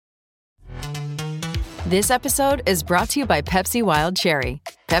This episode is brought to you by Pepsi Wild Cherry.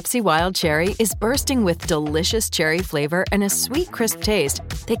 Pepsi Wild Cherry is bursting with delicious cherry flavor and a sweet, crisp taste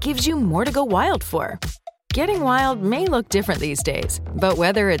that gives you more to go wild for. Getting wild may look different these days, but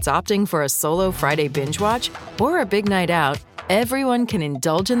whether it's opting for a solo Friday binge watch or a big night out, everyone can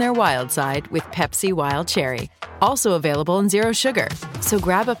indulge in their wild side with Pepsi Wild Cherry. Also available in zero sugar. So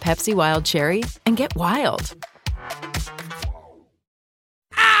grab a Pepsi Wild Cherry and get wild.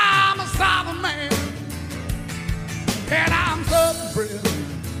 I'm a Southern man, and I'm Southern bred.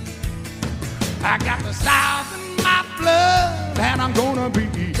 I got the South in my blood, and I'm gonna be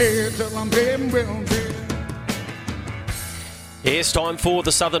here till I'm dead and well dead. Yes, time for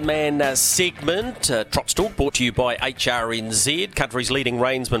the Southern Man segment. Trots Talk brought to you by HRNZ. Country's leading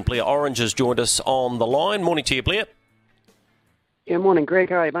reinsman Blair Orange has joined us on the line. Morning to you, Blair. Yeah, morning, Greg.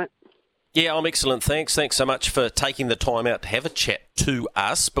 How are you, mate? Yeah, I'm excellent, thanks. Thanks so much for taking the time out to have a chat to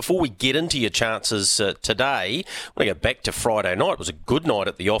us. Before we get into your chances today, I want to go back to Friday night. It was a good night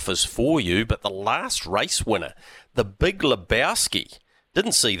at the office for you, but the last race winner, the Big Lebowski,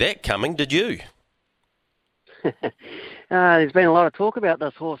 didn't see that coming, did you? There's been a lot of talk about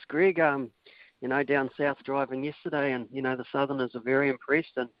this horse, Greg. Down south driving yesterday, and the Southerners are very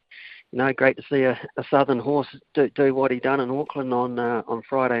impressed, and great to see a Southern horse do what he done in Auckland on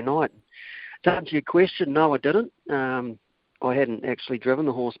Friday night. To answer your question, no, I didn't. I hadn't actually driven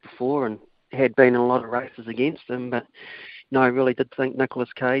the horse before, and had been in a lot of races against him, but I really did think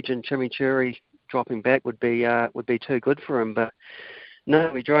Nicolas Cage and Chimichurri dropping back would be too good for him. But no,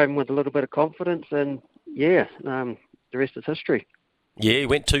 we drove him with a little bit of confidence, and the rest is history. Yeah, he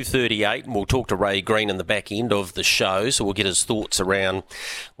went 2:38, and we'll talk to Ray Green in the back end of the show, so we'll get his thoughts around,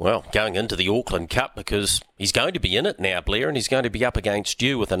 going into the Auckland Cup, because he's going to be in it now, Blair, and he's going to be up against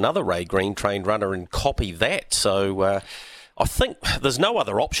you with another Ray Green trained runner and copy that. So I think there's no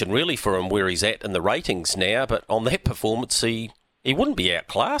other option really for him where he's at in the ratings now, but on that performance, he wouldn't be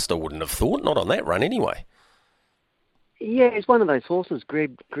outclassed, I wouldn't have thought, not on that run anyway. Yeah, he's one of those horses,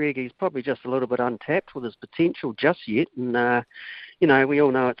 Greg. He's probably just a little bit untapped with his potential just yet, and we all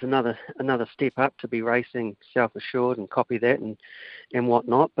know it's another step up to be racing self-assured and copy that and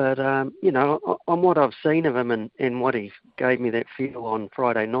whatnot. But on what I've seen of him and what he gave me that feel on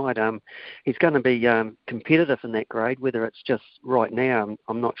Friday night, he's going to be competitive in that grade. Whether it's just right now,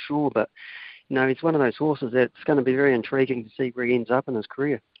 I'm not sure. But he's one of those horses that's going to be very intriguing to see where he ends up in his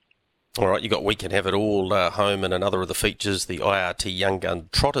career. All right, you got We Can Have It All home in another of the features, the IRT Young Gun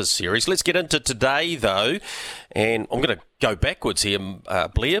Trotters series. Let's get into today, though, and I'm going to go backwards here,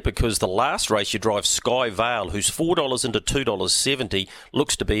 Blair, because the last race you drive, Sky Vale, who's $4 into $2.70,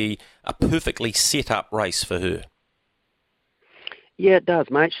 looks to be a perfectly set-up race for her. Yeah, it does,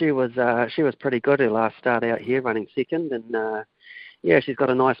 mate. She was pretty good her last start out here, running second, and she's got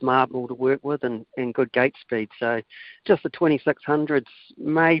a nice marble to work with and good gate speed. So just the 2600s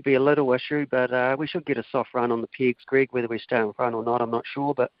may be a little issue, but we should get a soft run on the pegs, Greg. Whether we stay in front or not, I'm not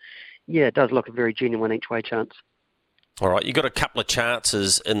sure. But, yeah, it does look a very genuine each-way chance. All right, you've got a couple of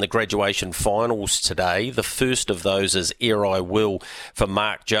chances in the graduation finals today. The first of those is Ere I Will for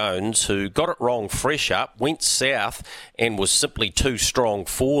Mark Jones, who got it wrong fresh up, went south and was simply too strong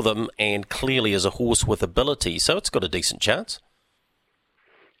for them, and clearly is a horse with ability. So it's got a decent chance.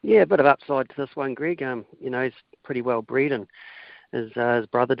 Yeah, a bit of upside to this one, Greg. He's pretty well bred, and his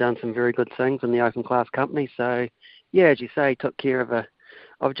brother done some very good things in the open class company. So, yeah, as you say, he took care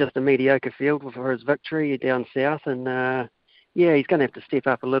of just a mediocre field for his victory down south, and he's going to have to step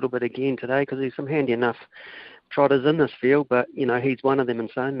up a little bit again today because there's some handy enough trotters in this field, but he's one of them in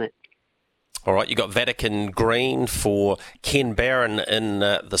saying that. All right, you got Vatican Green for Ken Barron in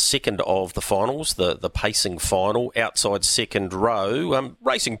the second of the finals, the pacing final, outside second row.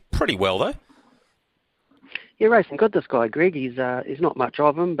 Racing pretty well, though. Yeah, racing good, this guy, Greg. He's not much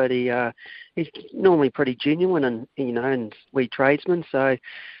of him, but he's normally pretty genuine and wee tradesman, so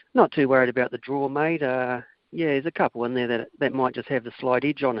not too worried about the draw, mate. There's a couple in there that might just have the slight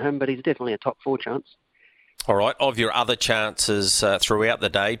edge on him, but he's definitely a top four chance. All right, of your other chances throughout the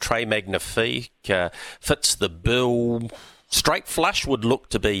day, Très Magnifique fits the bill. Straight Flush would look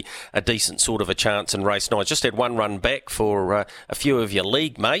to be a decent sort of a chance in race 9. Just had one run back for a few of your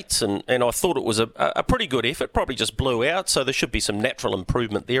league mates, and I thought it was a pretty good effort, probably just blew out, so there should be some natural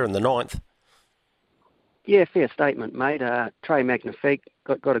improvement there in the 9th. Yeah, fair statement, mate. Très Magnifique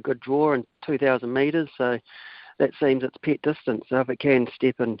got a good draw in 2,000 metres, so that seems its pet distance. So if it can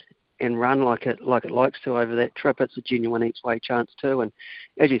step and run like it likes to over that trip, it's a genuine each-way chance too. And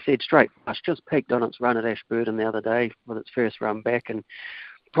as you said, Straight Flush just peaked on its run at Ashburton the other day with its first run back, and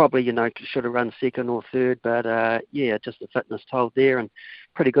probably, should have run second or third, but just the fitness told there and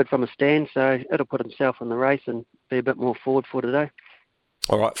pretty good from a stand, so it'll put himself in the race and be a bit more forward for today.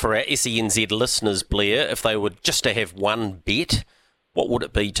 All right, for our SENZ listeners, Blair, if they were just to have one bet, what would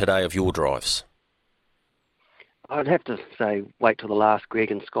it be today of your drives? I'd have to say wait till the last,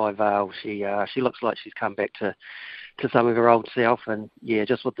 Greg, and Sky Vale. She looks like she's come back to some of her old self, and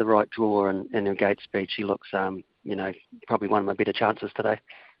just with the right draw and her gate speed, she looks probably one of my better chances today.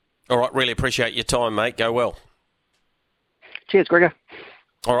 All right, really appreciate your time, mate. Go well. Cheers, Gregor.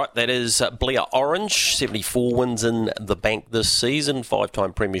 All right, that is Blair Orange, 74 wins in the bank this season,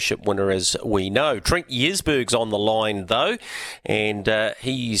 5-time premiership winner as we know. Trent Yesberg's on the line though, and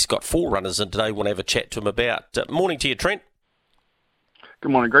he's got 4 runners in today. We'll have a chat to him about. Morning to you, Trent.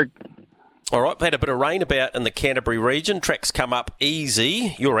 Good morning, Greg. All right, we've had a bit of rain about in the Canterbury region. Tracks come up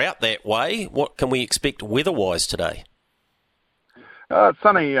easy. You're out that way. What can we expect weather-wise today? It's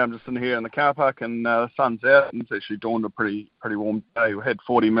sunny. I'm just in here in the car park, and the sun's out, and it's actually dawned a pretty warm day. We had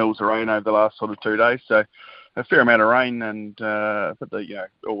 40 mils of rain over the last sort of 2 days, so a fair amount of rain, and but the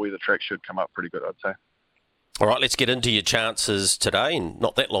all-weather track should come up pretty good, I'd say. All right, let's get into your chances today. And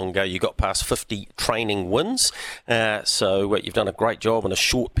not that long ago, you got past 50 training wins. So you've done a great job in a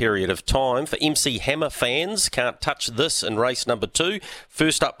short period of time. For MC Hammer fans, can't touch this in race number 2.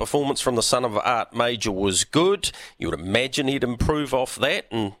 First up performance from the Son of Art Major was good. You would imagine he'd improve off that.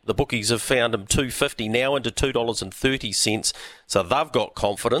 And the bookies have found him $2.50 now into $2.30. So they've got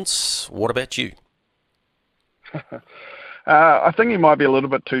confidence. What about you? I think he might be a little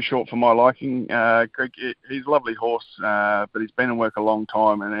bit too short for my liking. Greg, he's a lovely horse, but he's been in work a long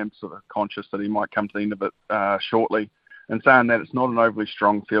time, and I'm sort of conscious that he might come to the end of it shortly. And saying that, it's not an overly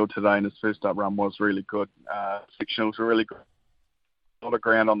strong field today, and his first up run was really good. Sectionals were really good. A lot of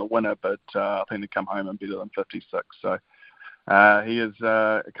ground on the winner, but I think they come home and better than 56. So he has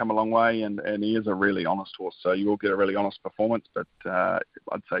come a long way, and he is a really honest horse. So you will get a really honest performance, but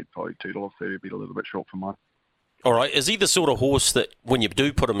I'd say probably $2.30 would be a little bit short for mine. All right, is he the sort of horse that when you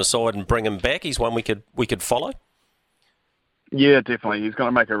do put him aside and bring him back, he's one we could follow? Yeah, definitely. He's going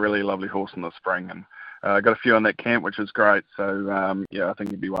to make a really lovely horse in the spring, and got a few in that camp, which is great. So, I think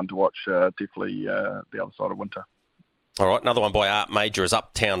he'd be one to watch definitely the other side of winter. All right, another one by Art Major is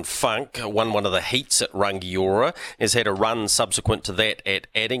Uptown Funk. Won one of the heats at Rangiora. Has had a run subsequent to that at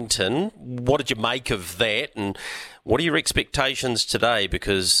Addington. What did you make of that, and what are your expectations today?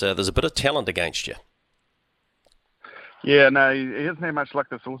 Because there's a bit of talent against you. Yeah, no, he hasn't had much luck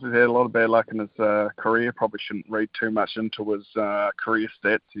this horse. He's had a lot of bad luck in his career. Probably shouldn't read too much into his career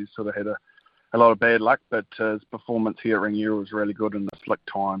stats. He's sort of had a lot of bad luck, but his performance here at Rangiora was really good in the slick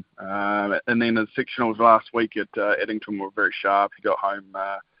time. And then his sectionals last week at Addington were very sharp. He got home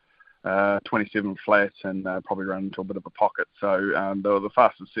 27 flats and probably ran into a bit of a pocket. So they were the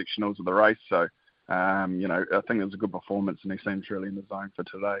fastest sectionals of the race. So, I think it was a good performance, and he seems really in the zone for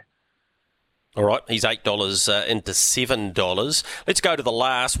today. All right, he's $8 into $7. Let's go to the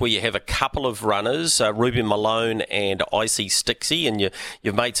last, where you have a couple of runners, Ruby Malone and Icy Stixie, and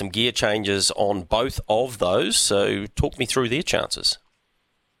you've made some gear changes on both of those. So talk me through their chances.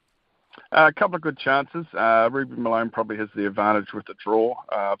 A couple of good chances. Ruby Malone probably has the advantage with the draw.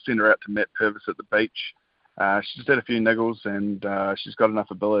 I've sent her out to Matt Purvis at the beach. She's had a few niggles, and she's got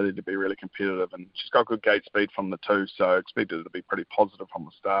enough ability to be really competitive, and she's got good gate speed from the 2, so I expected her to be pretty positive from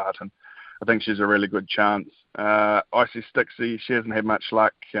the start, and I think she's a really good chance. Icy Stixie, she hasn't had much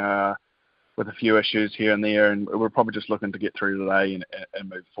luck with a few issues here and there, and we're probably just looking to get through today and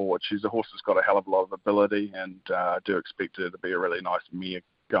move forward. She's a horse that's got a hell of a lot of ability, and I do expect her to be a really nice mare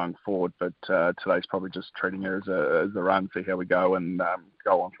going forward, but today's probably just treating her as a run, see how we go, and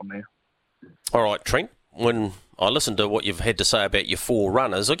go on from there. All right, Trent. When I listen to what you've had to say about your 4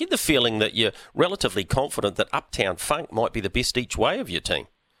 runners, I get the feeling that you're relatively confident that Uptown Funk might be the best each way of your team.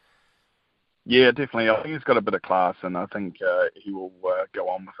 Yeah, definitely. I think he's got a bit of class, and I think he will go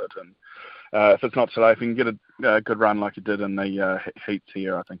on with it. And if it's not today, if he can get a good run like he did in the heats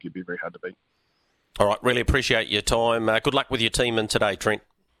here, I think he'd be very hard to beat. All right, really appreciate your time. Good luck with your team in today, Trent.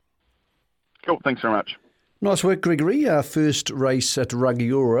 Cool, thanks very much. Nice work, Gregory. Our first race at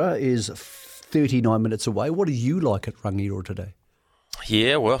Rangiora is 39 minutes away. What do you like at Rangiora today?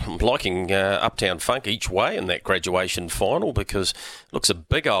 Yeah, well, I'm liking Uptown Funk each way in that graduation final, because it looks a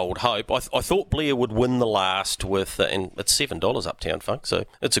big old hope. I thought Blair would win the last with, and it's $7 Uptown Funk, so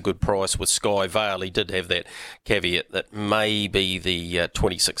it's a good price with Sky Vale. He did have that caveat that maybe the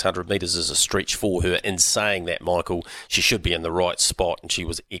 2,600 metres is a stretch for her. In saying that, Michael, she should be in the right spot, and she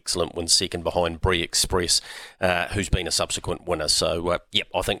was excellent when second behind Brie Express, who's been a subsequent winner. So,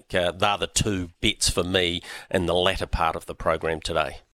 I think they're the 2 bets for me in the latter part of the program today.